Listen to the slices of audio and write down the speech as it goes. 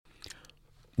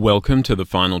Welcome to the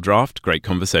Final Draft Great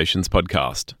Conversations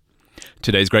podcast.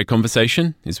 Today's great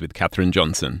conversation is with Katherine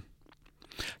Johnson.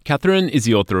 Katherine is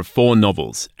the author of 4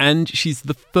 novels, and she's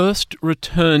the first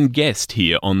return guest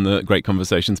here on the Great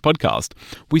Conversations podcast.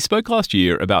 We spoke last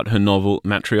year about her novel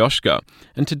Matryoshka,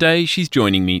 and today she's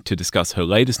joining me to discuss her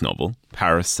latest novel,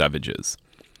 Paris Savages.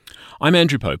 I'm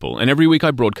Andrew Popel, and every week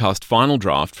I broadcast Final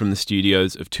Draft from the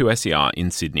studios of 2SER in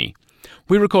Sydney.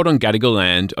 We record on Gadigal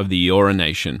land of the Eora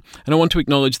Nation, and I want to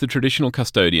acknowledge the traditional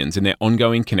custodians and their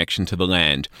ongoing connection to the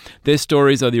land. Their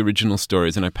stories are the original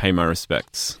stories, and I pay my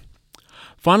respects.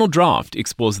 Final Draft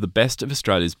explores the best of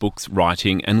Australia's books,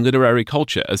 writing and literary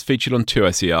culture as featured on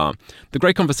 2SER. The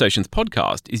Great Conversations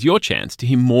podcast is your chance to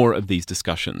hear more of these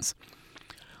discussions.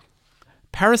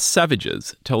 Paris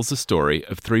Savages tells the story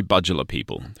of 3 Budgala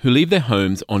people who leave their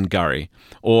homes on Gurry,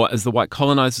 or as the white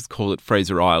colonisers call it,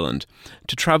 Fraser Island,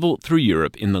 to travel through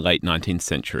Europe in the late 19th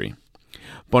century.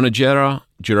 Bonagera,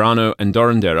 Girano and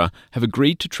Dorandera have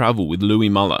agreed to travel with Louis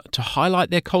Muller to highlight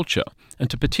their culture and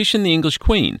to petition the English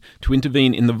Queen to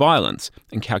intervene in the violence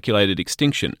and calculated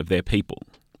extinction of their people.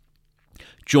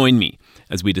 Join me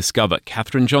as we discover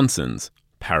Katherine Johnson's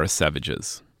Paris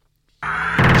Savages.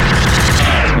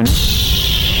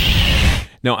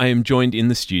 Now, I am joined in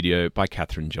the studio by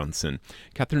Katherine Johnson.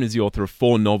 Katherine is the author of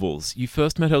 4 novels. You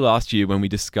first met her last year when we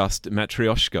discussed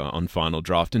Matryoshka on Final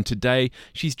Draft, and today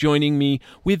she's joining me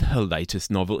with her latest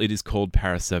novel. It is called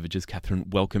Paris Savages. Katherine,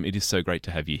 welcome. It is so great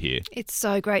to have you here. It's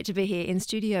so great to be here in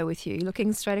studio with you,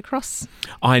 looking straight across.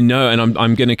 I know, and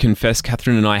I'm going to confess,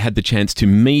 Katherine and I had the chance to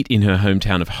meet in her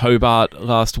hometown of Hobart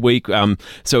last week.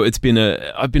 So I've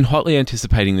been hotly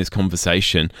anticipating this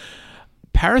conversation.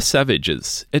 Paris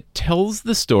Savages, it tells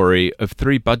the story of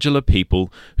 3 Budgala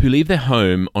people who leave their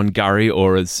home on Gurry,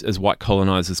 or as white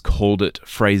colonisers called it,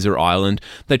 Fraser Island.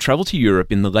 They travel to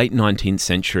Europe in the late 19th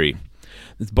century.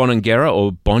 It's Bonagera,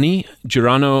 or Bonnie,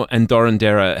 Girano and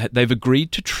Dorandera. They've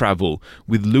agreed to travel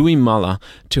with Louis Muller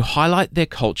to highlight their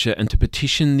culture and to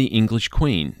petition the English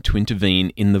Queen to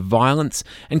intervene in the violence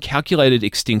and calculated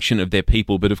extinction of their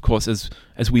people. But of course,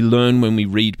 as we learn when we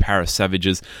read Paris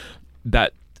Savages,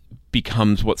 that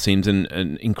becomes what seems an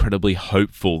incredibly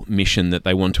hopeful mission that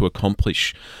they want to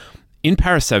accomplish. In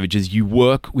Paris Savages, you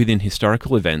work within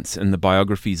historical events and the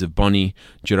biographies of Bonnie,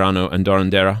 Girano and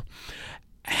Dorandera.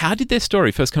 How did their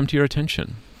story first come to your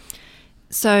attention?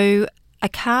 So a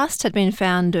cast had been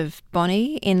found of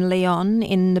Bonnie in Lyon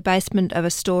in the basement of a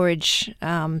storage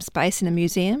space in a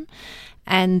museum.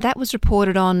 And that was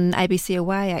reported on ABC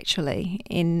Away, actually,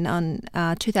 on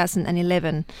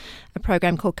 2011, a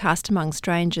program called Cast Among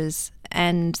Strangers.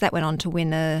 And that went on to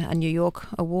win a New York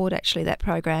award, actually, that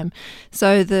program.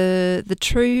 So the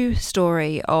true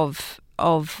story of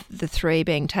the 3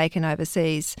 being taken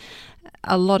overseas,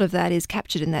 a lot of that is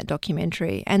captured in that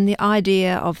documentary. And the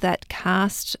idea of that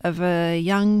cast of a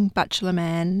young bachelor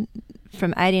man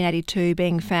from 1882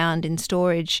 being found in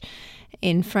storage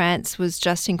in France was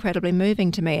just incredibly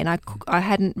moving to me. And I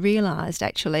hadn't realised,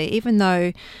 actually, even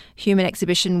though human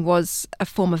exhibition was a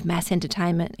form of mass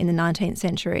entertainment in the 19th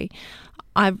century,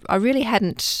 I really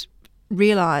hadn't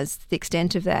realised the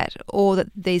extent of that, or that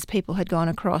these people had gone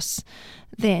across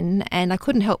then. And I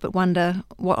couldn't help but wonder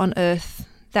what on earth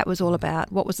that was all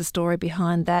about. What was the story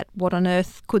behind that? What on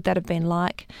earth could that have been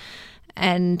like?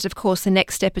 And of course, the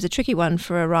next step is a tricky one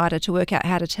for a writer, to work out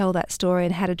how to tell that story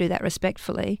and how to do that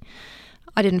respectfully.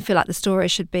 I didn't feel like the story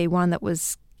should be one that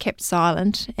was kept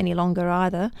silent any longer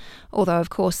either, although of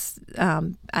course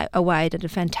Away did a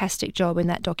fantastic job in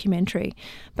that documentary.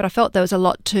 But I felt there was a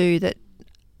lot too that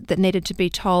needed to be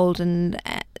told, and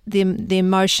the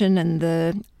emotion and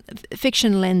the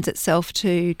fiction lends itself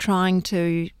to trying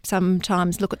to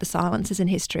sometimes look at the silences in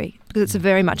history, because it's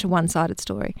very much a one-sided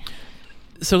story.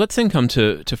 So let's then come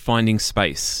to finding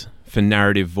space for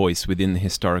narrative voice within the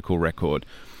historical record.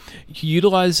 You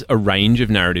utilise a range of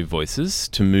narrative voices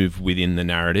to move within the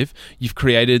narrative. You've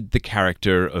created the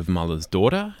character of Muller's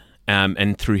daughter,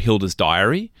 and through Hilda's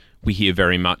diary, we hear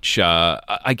very much,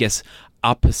 I guess,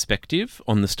 our perspective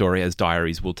on the story, as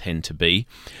diaries will tend to be.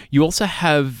 You also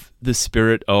have the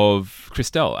spirit of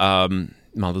Christelle,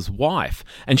 Muller's wife,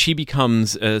 and she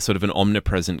becomes a sort of an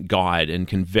omnipresent guide and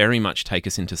can very much take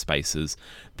us into spaces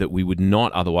that we would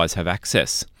not otherwise have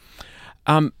access.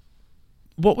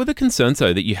 What were the concerns,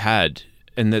 though, that you had,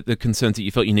 and the concerns that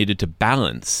you felt you needed to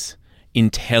balance in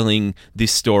telling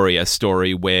this story, a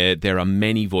story where there are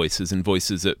many voices and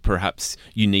voices that perhaps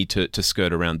you need to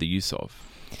skirt around the use of?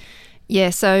 Yeah,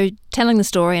 so telling the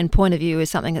story and point of view is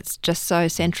something that's just so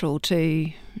central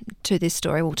to this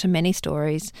story, or to many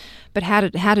stories. But how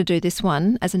to do this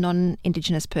one as a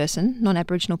non-Indigenous person,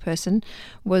 non-Aboriginal person,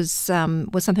 was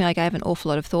something I gave an awful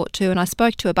lot of thought to. And I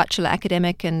spoke to a Butchulla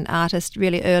academic and artist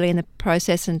really early in the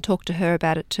process and talked to her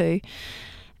about it too.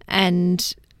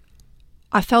 And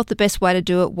I felt the best way to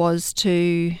do it was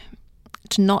to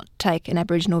not take an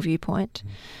Aboriginal viewpoint.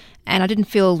 And I didn't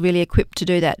feel really equipped to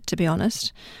do that, to be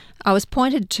honest. I was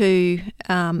pointed to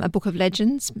a book of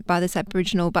legends by this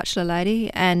Aboriginal Butchulla lady,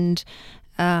 and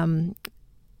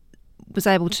was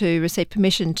able to receive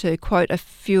permission to quote a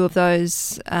few of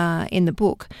those in the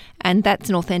book. And that's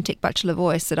an authentic Butchulla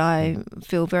voice that I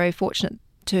feel very fortunate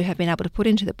to have been able to put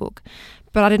into the book.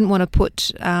 But I didn't want to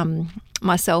put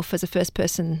myself as a first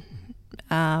person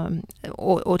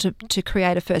or to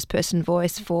create a first person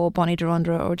voice for Bonnie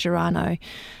Dirondra or Girano.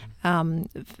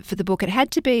 For the book, it had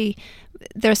to be.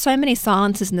 There are so many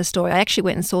silences in the story. I actually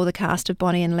went and saw the cast of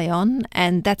Bonnie and Leon,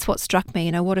 and that's what struck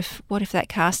me. What if that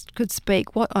cast could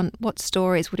speak? What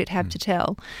stories would it have to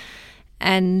tell?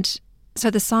 And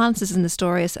so the silences in the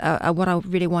stories are what I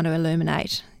really want to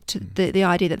illuminate. To the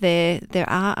idea that there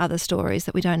are other stories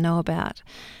that we don't know about,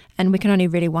 and we can only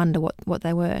really wonder what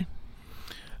they were.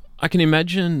 I can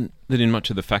imagine that in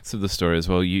much of the facts of the story as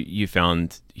well, you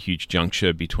found a huge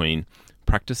juncture between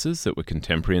practices that were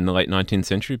contemporary in the late 19th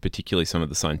century, particularly some of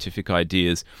the scientific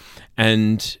ideas,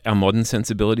 and our modern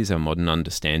sensibilities, our modern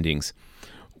understandings.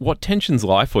 What tensions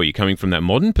lie for you coming from that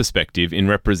modern perspective in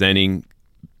representing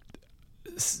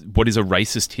what is a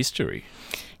racist history?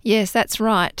 Yes, that's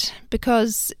right,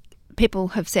 because people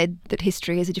have said that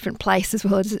history is a different place as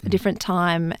well as a different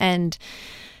time, and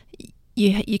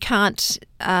you can't...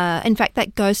 in fact,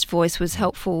 that ghost voice was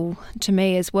helpful to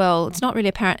me as well. It's not really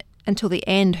apparent until the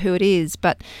end who it is,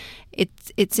 but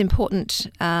it's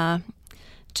important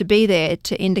to be there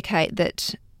to indicate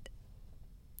that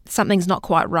something's not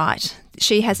quite right.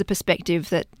 She has a perspective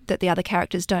that the other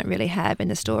characters don't really have in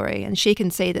the story, and she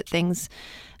can see that things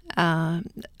are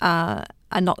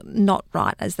not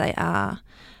right as they are.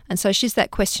 And so she's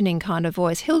that questioning kind of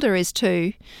voice. Hilda is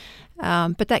too.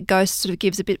 But that ghost sort of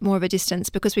gives a bit more of a distance,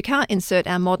 because we can't insert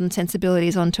our modern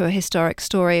sensibilities onto a historic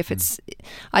story. If it's,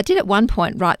 I did at one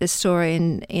point write this story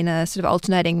in a sort of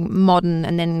alternating modern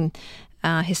and then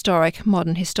historic,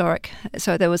 modern, historic.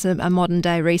 So there was a modern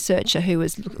day researcher who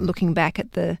was looking back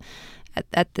at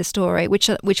the story,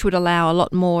 which would allow a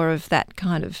lot more of that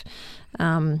kind of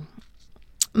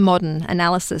modern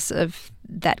analysis of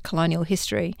that colonial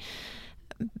history.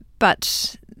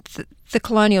 But the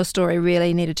colonial story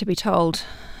really needed to be told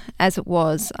as it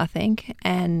was, I think.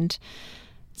 And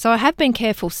so I have been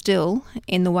careful still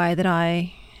in the way that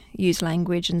I use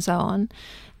language and so on,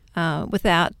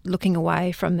 without looking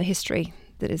away from the history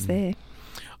that is there.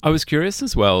 I was curious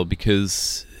as well,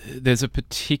 because there's a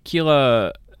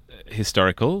particular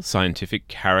historical, scientific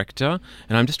character,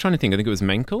 and I'm just trying to think. I think it was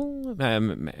Menkel?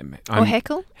 Or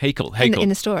Haeckel? Haeckel. In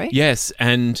the story? Yes,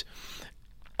 and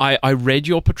I read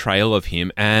your portrayal of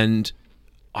him, and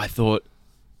I thought,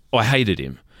 I hated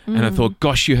him. And I thought,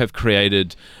 gosh, you have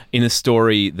created, in a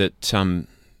story that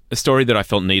I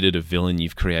felt needed a villain,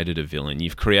 you've created a villain.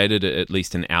 You've created at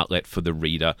least an outlet for the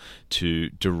reader to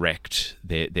direct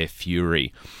their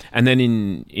fury. And then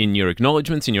in your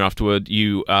acknowledgements, in your afterword,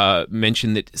 you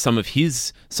mentioned that some of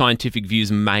his scientific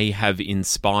views may have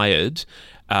inspired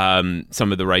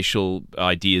some of the racial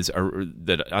ideas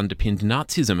that underpinned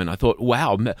Nazism. And I thought,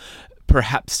 wow,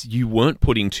 perhaps you weren't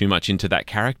putting too much into that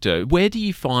character. Where do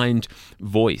you find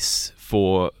voice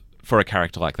for a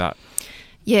character like that?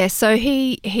 Yeah, so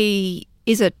he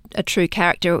is a true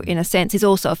character in a sense. He's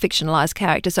also a fictionalised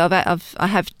character. So I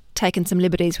have taken some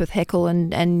liberties with Haeckel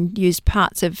and used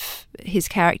parts of his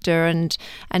character and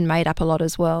made up a lot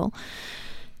as well.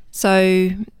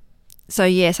 So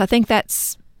yes, I think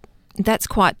that's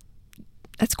quite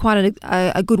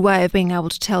a good way of being able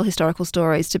to tell historical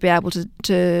stories, to be able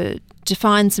to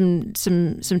find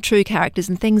some true characters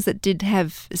and things that did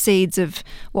have seeds of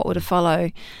what were to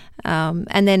follow,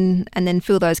 and then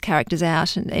fill those characters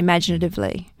out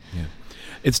imaginatively. Yeah.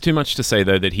 It's too much to say,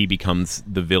 though, that he becomes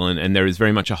the villain, and there is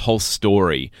very much a whole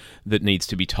story that needs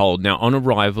to be told. Now, on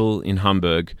arrival in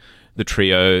Hamburg, the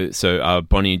trio, so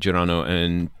Bonnie, Girano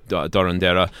and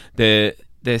Dorondera,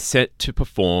 they're set to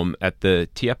perform at the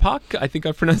Tierpark, I think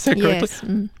I pronounced that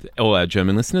correctly. Yes. All our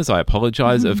German listeners, I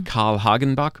apologise, of Karl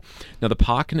Hagenbach. Now, the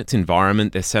park and its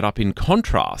environment, they're set up in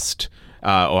contrast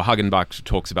or Hagenbeck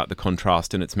talks about the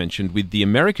contrast, and it's mentioned with the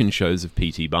American shows of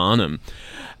P.T. Barnum,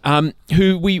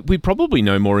 who we probably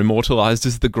know more immortalised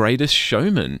as the greatest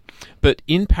showman. But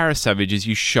in Paris Savages,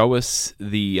 you show us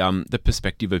the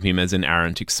perspective of him as an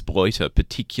arrant exploiter,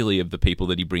 particularly of the people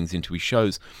that he brings into his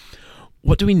shows.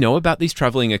 What do we know about these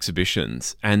travelling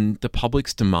exhibitions and the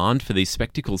public's demand for these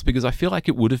spectacles? Because I feel like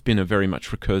it would have been a very much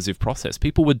recursive process.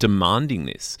 People were demanding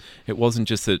this. It wasn't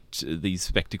just that these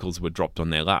spectacles were dropped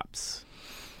on their laps.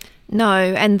 No,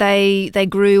 and they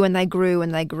grew and they grew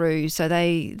and they grew. So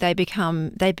they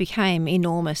became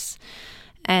enormous.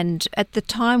 And at the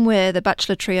time where the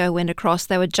Butler Trio went across,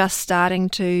 they were just starting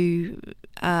to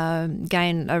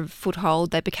gain a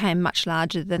foothold. They became much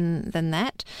larger than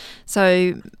that.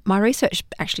 So my research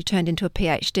actually turned into a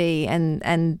PhD,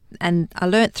 and I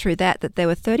learnt through that there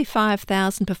were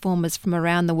 35,000 performers from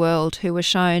around the world who were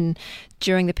shown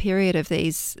during the period of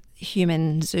these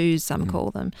human zoos, some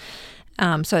call them.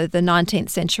 So the 19th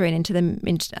century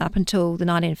and up until the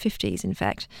 1950s, in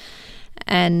fact.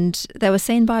 And they were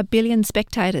seen by 1 billion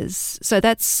spectators. So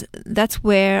that's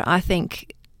where I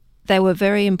think they were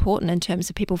very important in terms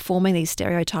of people forming these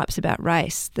stereotypes about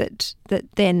race that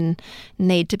then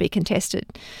need to be contested.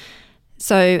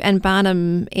 So, and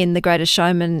Barnum in The Greatest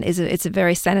Showman it's a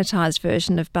very sanitised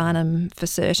version of Barnum for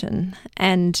certain.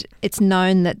 And it's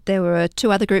known that there were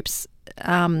 2 other groups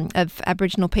of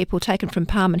Aboriginal people taken from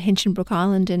Palm and Hinchinbrook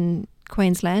Island in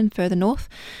Queensland, further north,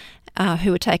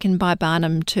 who were taken by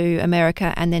Barnum to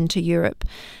America and then to Europe,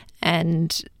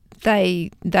 and they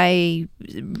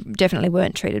definitely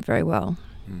weren't treated very well.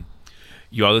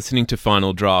 You are listening to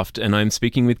Final Draft, and I'm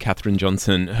speaking with Katherine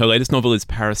Johnson. Her latest novel is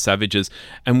Paris Savages,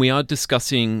 and we are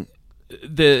discussing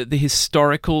the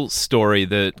historical story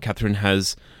that Katherine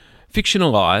has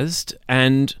fictionalised,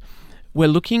 and we're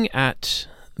looking at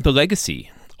the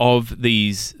legacy of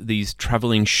these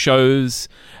travelling shows.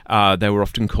 They were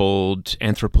often called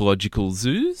anthropological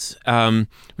zoos,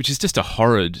 which is just a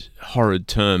horrid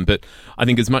term. But I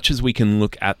think as much as we can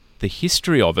look at the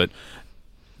history of it,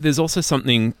 there's also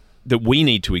something that we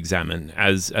need to examine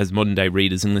as modern day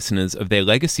readers and listeners of their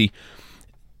legacy.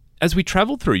 As we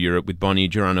travel through Europe with Bonnie,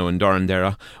 Girano and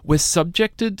Dorandera, we're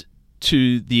subjected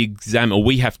to the exam, or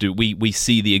we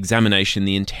see the examination,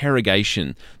 the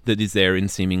interrogation that is there in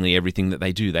seemingly everything that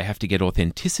they do. They have to get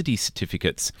authenticity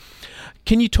certificates.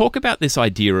 Can you talk about this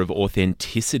idea of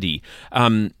authenticity?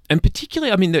 And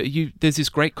particularly, I mean, there's this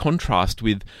great contrast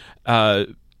with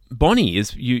Bonnie.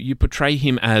 Is you portray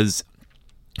him as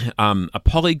a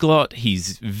polyglot.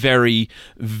 He's very,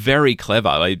 very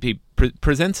clever. He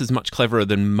presents as much cleverer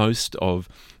than most of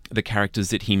the characters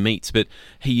that he meets, but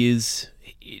he is,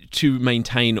 to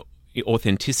maintain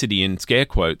authenticity in scare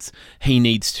quotes, he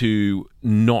needs to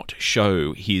not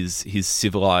show his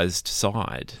civilized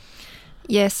side.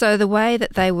 Yeah, so the way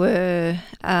that they were,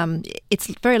 it's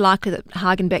very likely that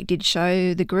Hagenbeck did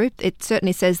show the group. It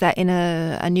certainly says that in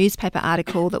a newspaper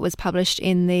article that was published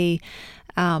in the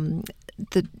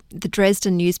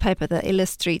Dresden newspaper, the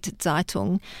Illustrierte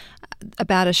Zeitung,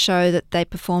 about a show that they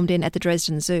performed in at the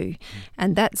Dresden Zoo.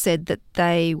 And that said that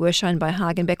they were shown by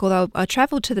Hagenbeck, although I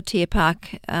travelled to the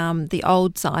Tierpark, the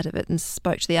old site of it, and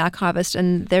spoke to the archivist,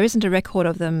 and there isn't a record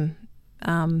of them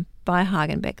by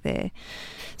Hagenbeck there.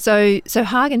 So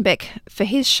Hagenbeck, for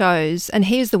his shows, and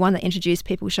he was the one that introduced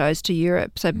people's shows to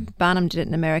Europe. So Barnum did it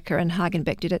in America and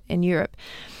Hagenbeck did it in Europe.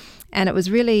 And it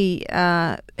was really,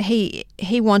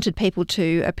 he wanted people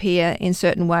to appear in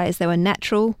certain ways. They were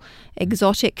natural,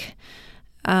 exotic,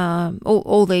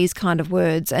 all these kind of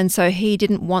words. And so he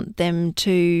didn't want them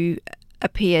to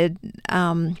appear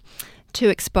too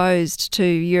exposed to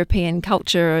European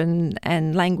culture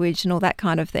and language and all that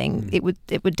kind of thing. It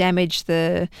would damage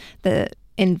the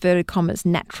inverted commas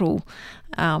natural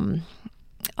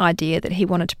idea that he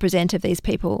wanted to present of these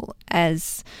people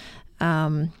as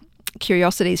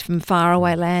curiosities from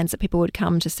faraway lands that people would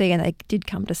come to see, and they did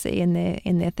come to see in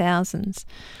their thousands.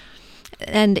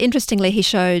 And interestingly, he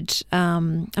showed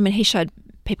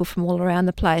people from all around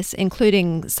the place,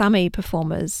 including Sami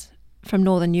performers from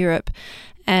Northern Europe.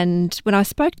 And when I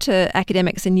spoke to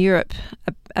academics in Europe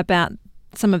about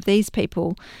some of these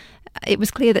people, it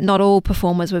was clear that not all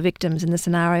performers were victims in the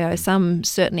scenario. Some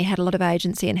certainly had a lot of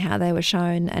agency in how they were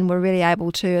shown and were really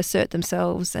able to assert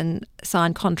themselves and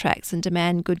sign contracts and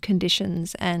demand good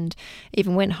conditions, and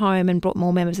even went home and brought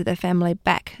more members of their family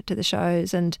back to the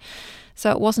shows. And so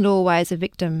it wasn't always a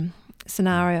victim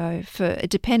scenario. It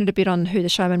depended a bit on who the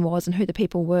showman was and who the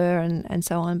people were and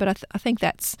so on. But I think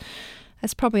that's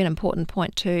probably an important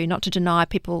point too, not to deny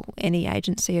people any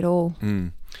agency at all.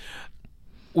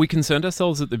 we concerned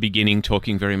ourselves at the beginning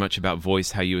talking very much about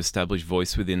voice, how you establish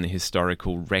voice within the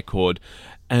historical record.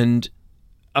 And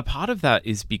a part of that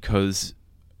is because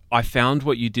I found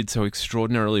what you did so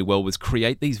extraordinarily well was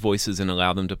create these voices and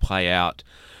allow them to play out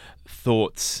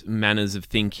thoughts, manners of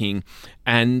thinking.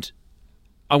 And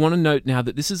I want to note now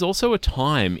that this is also a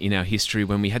time in our history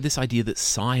when we had this idea that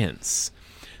science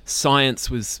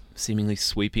was seemingly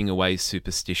sweeping away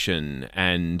superstition,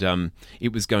 and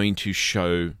it was going to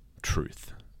show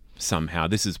truth somehow.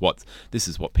 This is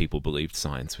what people believed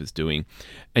science was doing.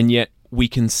 And yet we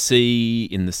can see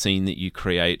in the scene that you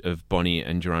create of Bonnie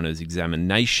and Joanna's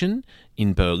examination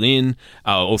in Berlin,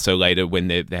 also later when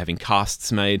they're having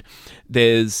casts made,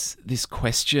 there's this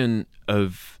question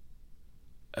of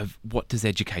what does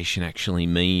education actually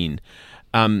mean,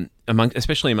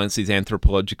 especially amongst these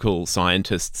anthropological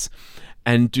scientists,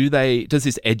 and does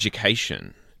this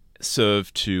education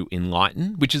serve to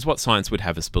enlighten, which is what science would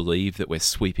have us believe, that we're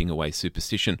sweeping away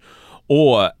superstition,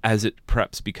 or as it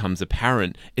perhaps becomes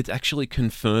apparent, it's actually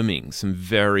confirming some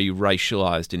very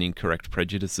racialized and incorrect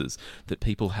prejudices that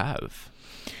people have?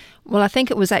 Well, I think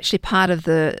it was actually part of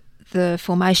the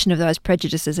formation of those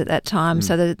prejudices at that time.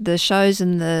 So the shows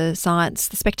and the science,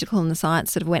 the spectacle and the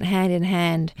science sort of went hand in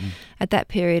hand at that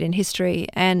period in history.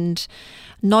 And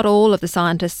not all of the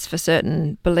scientists for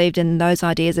certain believed in those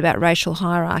ideas about racial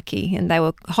hierarchy, and they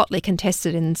were hotly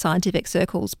contested in scientific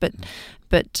circles, but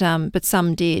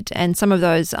some did. And some of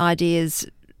those ideas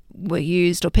were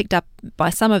used or picked up by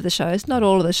some of the shows, not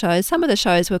all of the shows. Some of the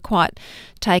shows were quite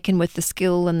taken with the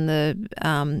skill and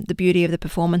the beauty of the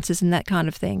performances and that kind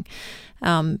of thing.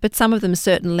 But some of them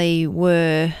certainly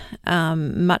were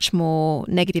much more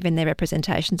negative in their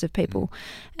representations of people,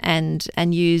 and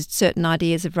used certain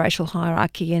ideas of racial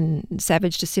hierarchy and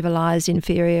savage to civilized,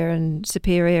 inferior and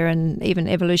superior, and even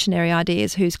evolutionary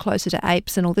ideas, who's closer to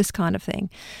apes and all this kind of thing.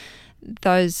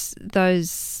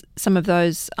 Some of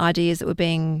those ideas that were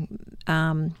being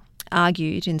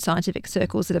argued in scientific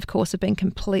circles, that of course have been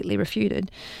completely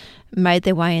refuted, made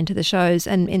their way into the shows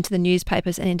and into the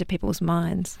newspapers and into people's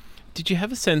minds. Did you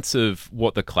have a sense of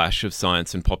what the clash of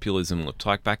science and populism looked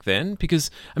like back then?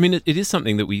 Because, I mean, it is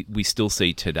something that we still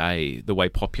see today, the way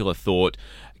popular thought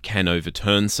can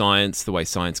overturn science, the way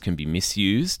science can be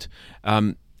misused.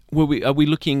 Are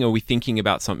we thinking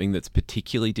about something that's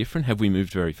particularly different? Have we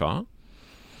moved very far?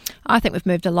 I think we've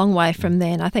moved a long way from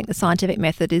then. I think the scientific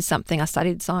method is something, I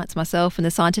studied science myself, and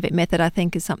the scientific method, I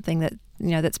think, is something that,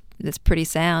 that's pretty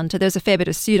sound. So there's a fair bit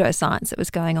of pseudoscience that was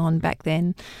going on back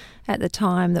then at the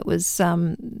time that was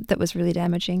really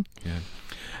damaging. Yeah.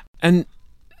 And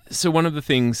so one of the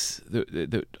things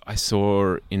that I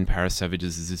saw in Paris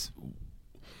Savages is this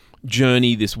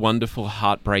journey, this wonderful,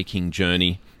 heartbreaking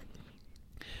journey.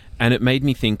 And it made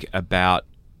me think about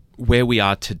where we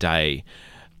are today.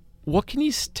 What can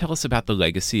you tell us about the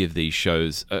legacy of these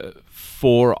shows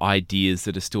for ideas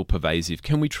that are still pervasive?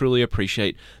 Can we truly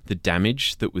appreciate the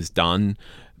damage that was done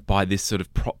by this sort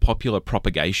of popular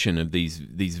propagation of these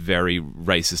very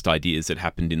racist ideas that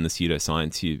happened in the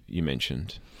pseudoscience you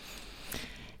mentioned?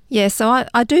 Yeah, so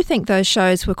I do think those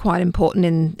shows were quite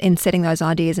important in setting those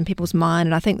ideas in people's mind,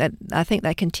 and I think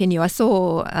they continue. I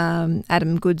saw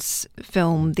Adam Goode's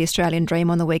film The Australian Dream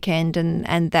on the weekend,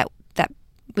 and that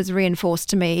was reinforced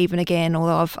to me even again,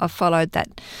 although I've followed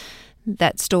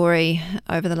that story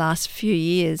over the last few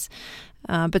years.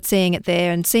 But seeing it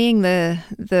there and seeing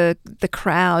the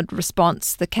crowd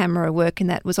response, the camera work, and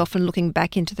that was often looking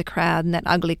back into the crowd, and that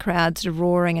ugly crowd sort of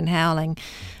roaring and howling,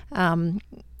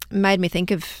 made me think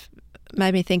of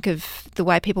the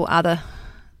way people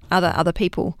other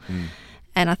people,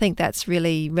 and I think that's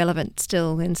really relevant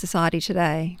still in society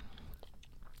today.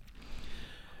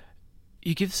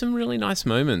 You give some really nice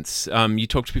moments. You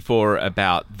talked before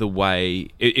about the way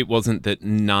it wasn't that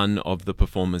none of the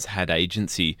performers had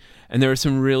agency. And there are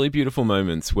some really beautiful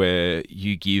moments where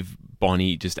you give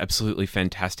Bonnie just absolutely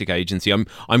fantastic agency. I'm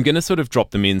going to sort of drop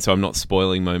them in so I'm not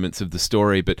spoiling moments of the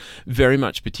story, but very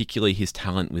much particularly his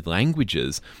talent with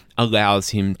languages allows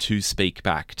him to speak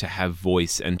back, to have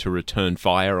voice, and to return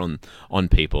fire on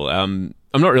people.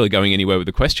 I'm not really going anywhere with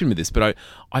the question with this, but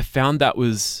I found that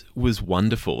was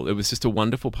wonderful. It was just a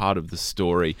wonderful part of the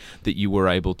story that you were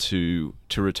able to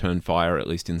return fire, at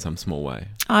least in some small way.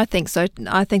 I think so.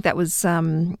 I think that was...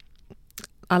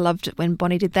 I loved it when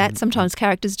Bonnie did that. Sometimes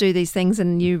characters do these things,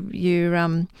 and you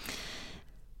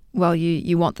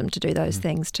want them to do those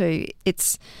things too.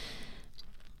 It's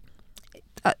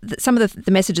some of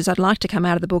the messages I'd like to come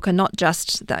out of the book are not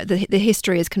just the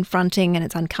history is confronting and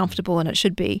it's uncomfortable, and it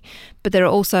should be, but there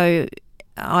are also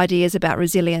ideas about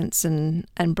resilience and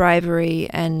bravery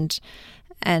and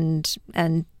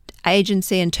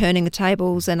agency and turning the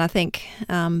tables. And I think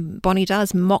Bonnie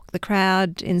does mock the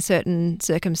crowd in certain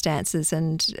circumstances,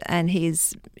 and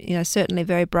he's certainly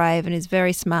very brave and is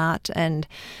very smart, and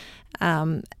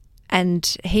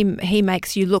he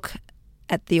makes you look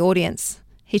at the audience.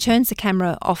 He turns the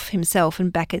camera off himself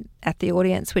and back at the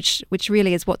audience, which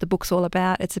really is what the book's all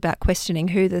about. It's about questioning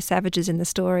who the savages in the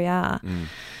story are,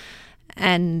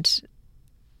 and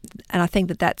I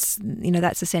think that's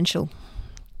essential.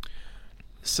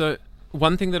 So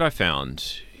one thing that I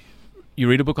found, you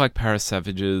read a book like Paris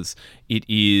Savages, it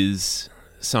is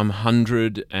some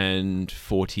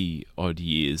 140 odd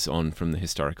years on from the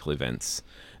historical events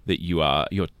that you're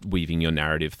weaving your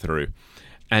narrative through.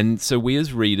 And so we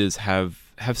as readers have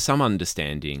some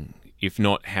understanding, if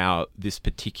not how this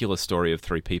particular story of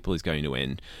three people is going to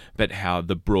end, but how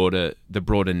the broader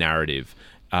narrative,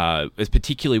 as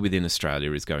particularly within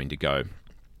Australia, is going to go.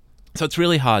 So it's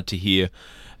really hard to hear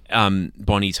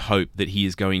Bonnie's hope that he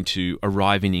is going to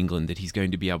arrive in England, that he's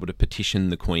going to be able to petition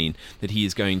the Queen, that he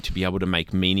is going to be able to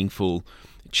make meaningful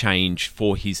change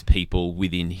for his people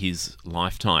within his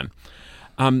lifetime.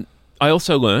 I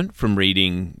also learned from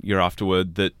reading your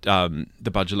afterword that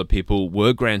the Budgala people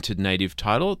were granted native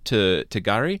title to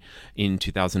Gari in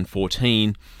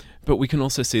 2014, but we can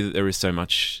also see that there is so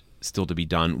much still to be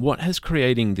done. What has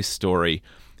creating this story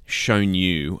shown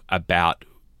you about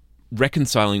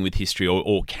reconciling with history,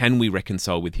 or can we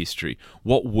reconcile with history?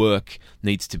 What work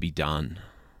needs to be done?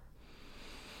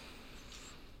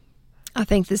 I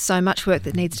think there's so much work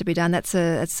that needs to be done.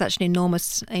 It's such an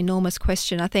enormous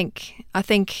question. I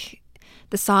think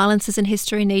the silences in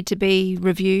history need to be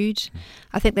reviewed.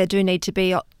 I think there do need to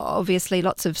be obviously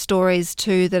lots of stories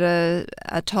too that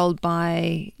are told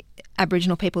by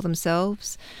Aboriginal people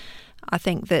themselves. I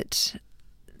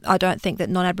don't think that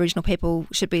non-Aboriginal people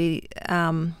should be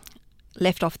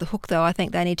left off the hook, though. I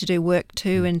think they need to do work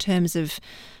too in terms of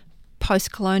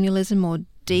post-colonialism or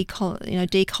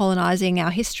decolonising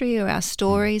our history or our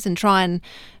stories, and try and,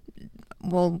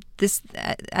 this,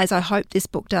 as I hope this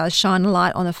book does, shine a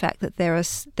light on the fact that there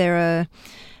are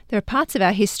parts of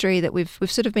our history that we've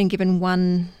sort of been given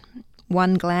one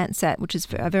glance at, which is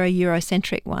a very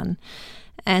Eurocentric one,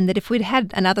 and that if we'd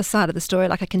had another side of the story,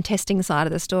 like a contesting side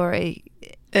of the story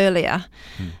earlier,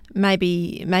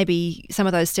 maybe some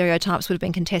of those stereotypes would have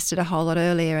been contested a whole lot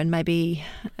earlier, and maybe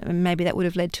that would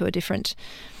have led to a different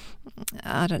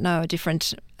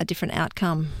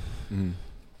outcome.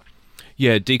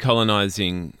 Yeah,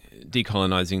 decolonising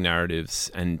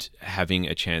narratives and having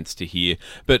a chance to hear.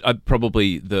 But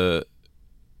probably the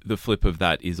flip of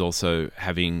that is also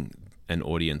having an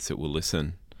audience that will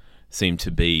listen. Seem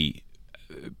to be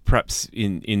perhaps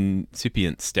in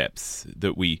incipient steps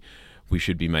that we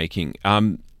should be making.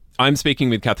 I'm speaking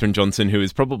with Catherine Johnson, who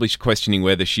is probably questioning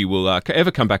whether she will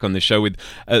ever come back on the show with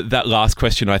that last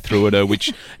question I threw at her,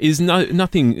 which is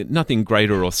nothing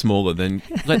greater or smaller than,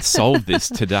 let's solve this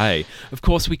today. Of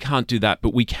course, we can't do that,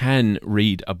 but we can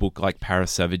read a book like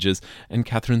Paris Savages. And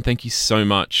Catherine, thank you so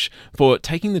much for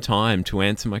taking the time to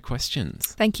answer my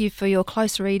questions. Thank you for your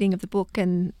close reading of the book.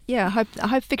 And I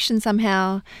hope fiction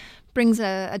somehow brings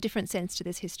a different sense to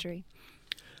this history.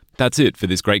 That's it for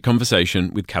this great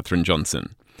conversation with Catherine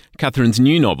Johnson. Catherine's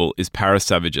new novel is Paris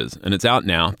Savages, and it's out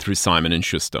now through Simon &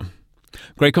 Schuster.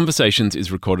 Great Conversations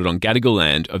is recorded on Gadigal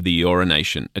land of the Eora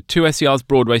Nation at 2SER's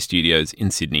Broadway Studios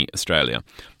in Sydney, Australia.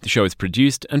 The show is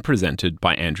produced and presented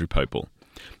by Andrew Popel.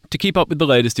 To keep up with the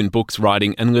latest in books,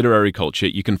 writing and literary culture,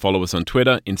 you can follow us on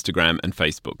Twitter, Instagram and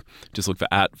Facebook. Just look for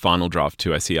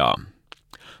 @FinalDraft2SER.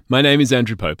 My name is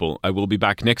Andrew Popel. I will be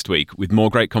back next week with more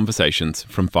great conversations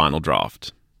from Final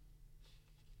Draft.